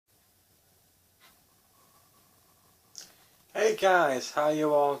Hey guys, how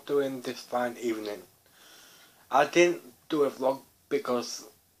you all doing this fine evening? I didn't do a vlog because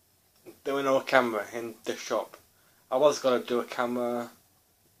there was no camera in the shop. I was going to do a camera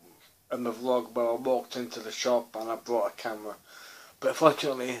in the vlog where I walked into the shop and I brought a camera. But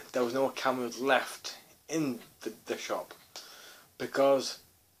unfortunately there was no cameras left in the shop because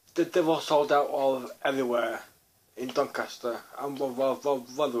they've all sold out all everywhere in Doncaster and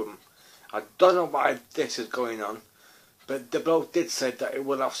Rotherham. I don't know why this is going on. But the bloke did say that it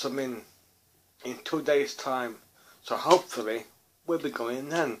will have some in 2 days' time. So hopefully we'll be going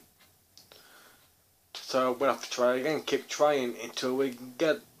then. So we'll have to try again, keep trying until we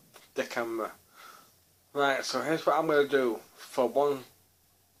get the camera. Right, so here's what I'm going to do for one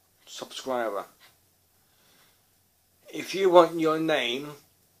subscriber. If you want your name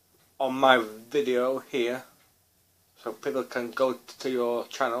on my video here, so people can go to your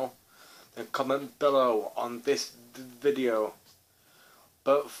channel, then comment below on this video.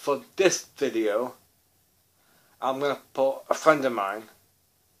 But for this video I'm going to put a friend of mine,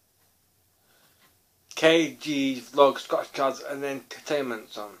 KG Vlog Scottish Cards and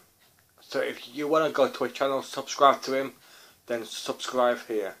Entertainments on. So if you want to go to a channel, subscribe to him, then subscribe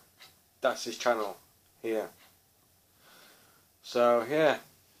here. That's his channel here. So yeah,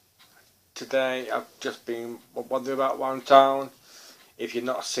 today I've just been wandering about one town. If you've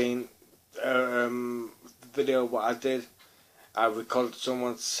not seen the video what I did, I recorded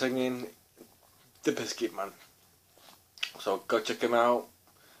someone singing The Biscuit Man. So go check him out.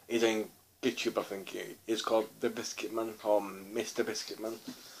 He's on YouTube, I think. He's called The Biscuit Man or Mr. Biscuit Man.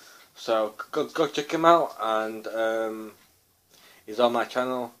 So go check him out, and he's on my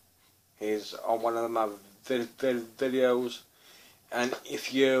channel. He's on one of my videos, and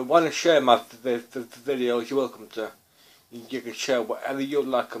if you want to share my videos, you're welcome to. You can share whatever you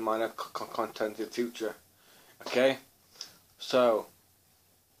like of mine content in the future. Okay? So,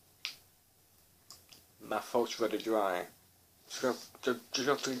 my throat's really dry. Just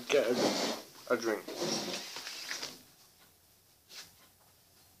have to get a drink.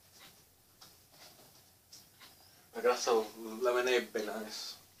 I guess a lemonade would be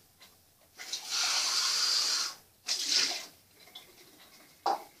nice.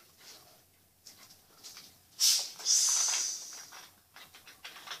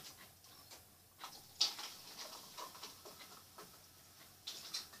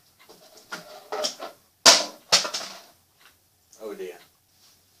 Oh dear.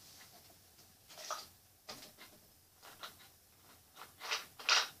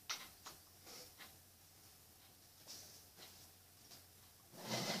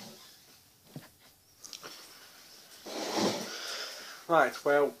 Right,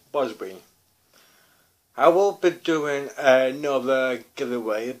 well, Busby. I will be doing another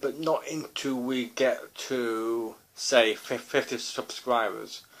giveaway, but not until we get to, say, 50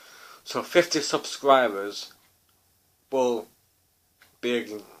 subscribers. So 50 subscribers will be a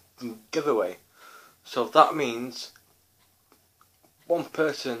giveaway. So that means one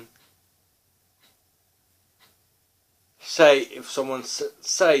person, say if someone,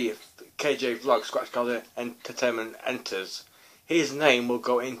 say if KJ Vlog Scratch Card Entertainment enters, his name will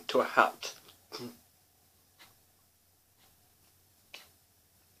go into a hat.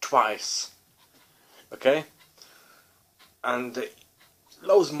 Twice. Okay? And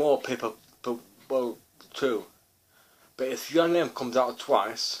loads more people will too. But if your name comes out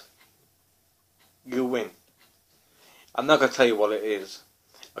twice, you win. I'm not going to tell you what it is.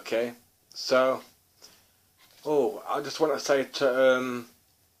 Okay? So, I just want to say to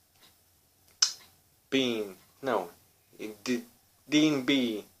Dean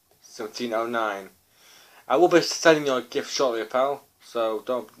B 1709. I will be sending you a gift shortly, pal. So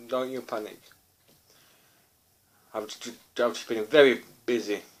don't you panic. I've just been very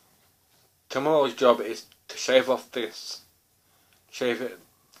busy. Tomorrow's job is to shave off this.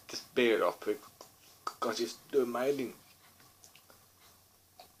 This beard off because it's doing my head in.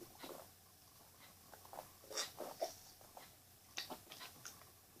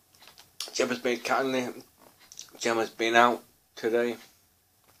 Gemma's been kindly. Gemma's been out today.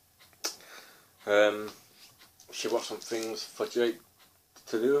 She got some things for Jake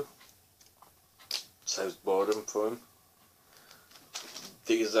to do. Saves boredom for him.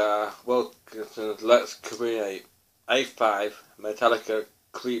 These are Let's Create A5 Metallica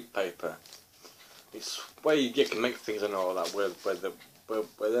crepe paper. It's where you can make things and all that with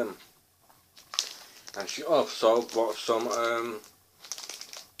them. And she also bought some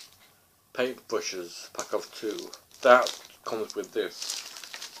paint brushes, pack of 2. That comes with this.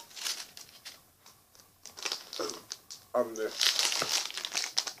 And this.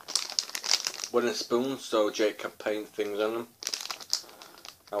 wooden spoons so Jake can paint things on them.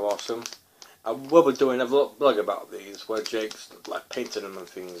 How awesome. I will be doing a vlog about these where Jake's like painting them and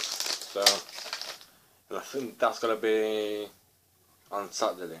things. So, and I think that's gonna be on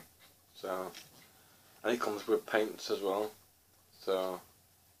Saturday. So, and it comes with paints as well. So,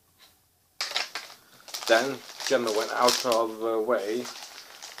 then Gemma went out of her way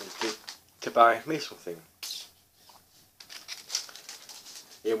to buy me something.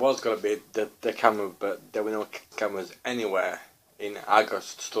 It was gonna be the camera, but there were no cameras anywhere in Argos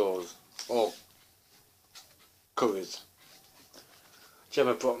stores or Currys.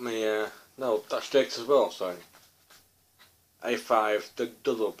 Gemma brought me no, that's Jake's as well, sorry. A5, the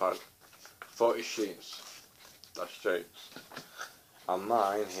double pad, 40 sheets. That's Jake's. And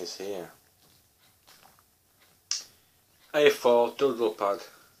mine is here. A4 double pad.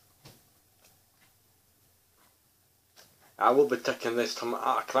 I will be taking this to my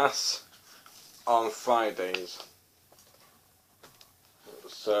art class on Fridays.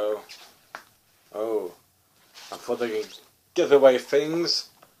 So, oh, and for the giveaway things,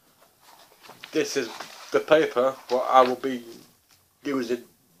 this is the paper what I will be using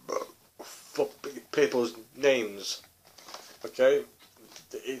for people's names. Okay,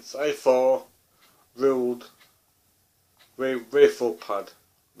 it's A4 ruled raffle pad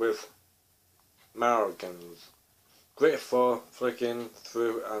with marigans. Great for flicking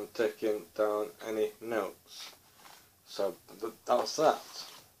through and taking down any notes. So that's that.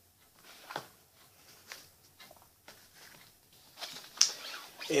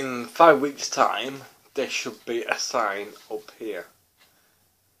 In 5 weeks' time, there should be a sign up here,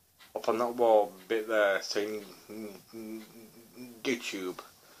 up on that wall bit there, saying YouTube.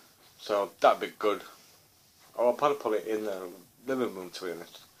 So that'd be good. I'll probably put it in the living room, to be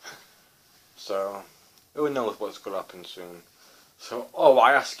honest. So who knows what's going to happen soon. So all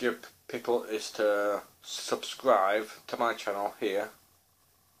I ask you people is to subscribe to my channel here.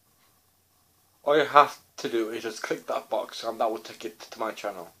 All you have to do is just click that box and that will take you to my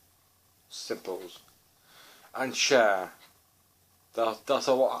channel. Simples. And share. That's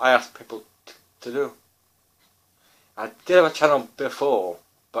all I ask people to do. I did have a channel before,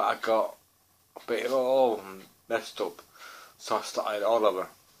 but I got a bit all messed up, so I started all over.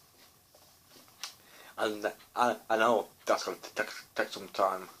 And I know that's going to take some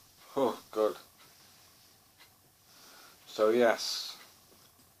time. Oh, good. So yes,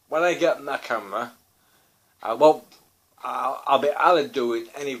 when I get my camera, I'll be either doing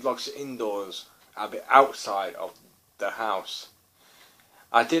any vlogs indoors. I'll be outside of the house.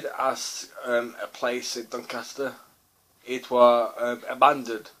 I did ask a place in Doncaster. It was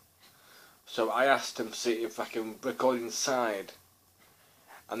abandoned. So I asked them to see if I can record inside.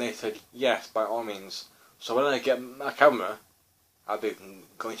 And they said yes, by all means. So when I get my camera, I'll be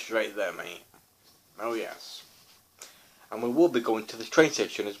going straight there, mate. Oh yes. And we will be going to the train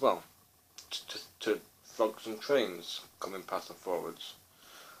station as well, to vlog some trains coming past and forwards.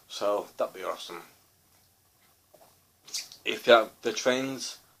 So that'd be awesome. If you have the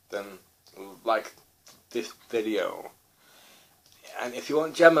trains, then like this video. And if you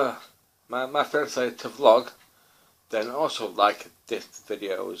want Gemma, my friend said, to vlog, then also like this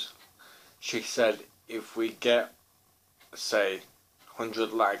videos. She said if we get, say,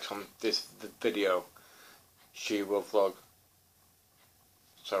 100 likes on this video, she will vlog.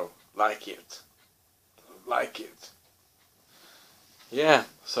 So like it. Like it. Yeah,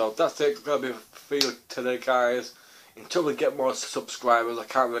 so that's it. It's gonna be for you today, guys. Until we get more subscribers, I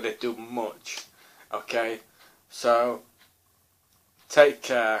can't really do much. Okay? So take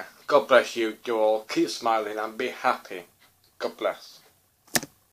care. God bless you all. Keep smiling and be happy. God bless.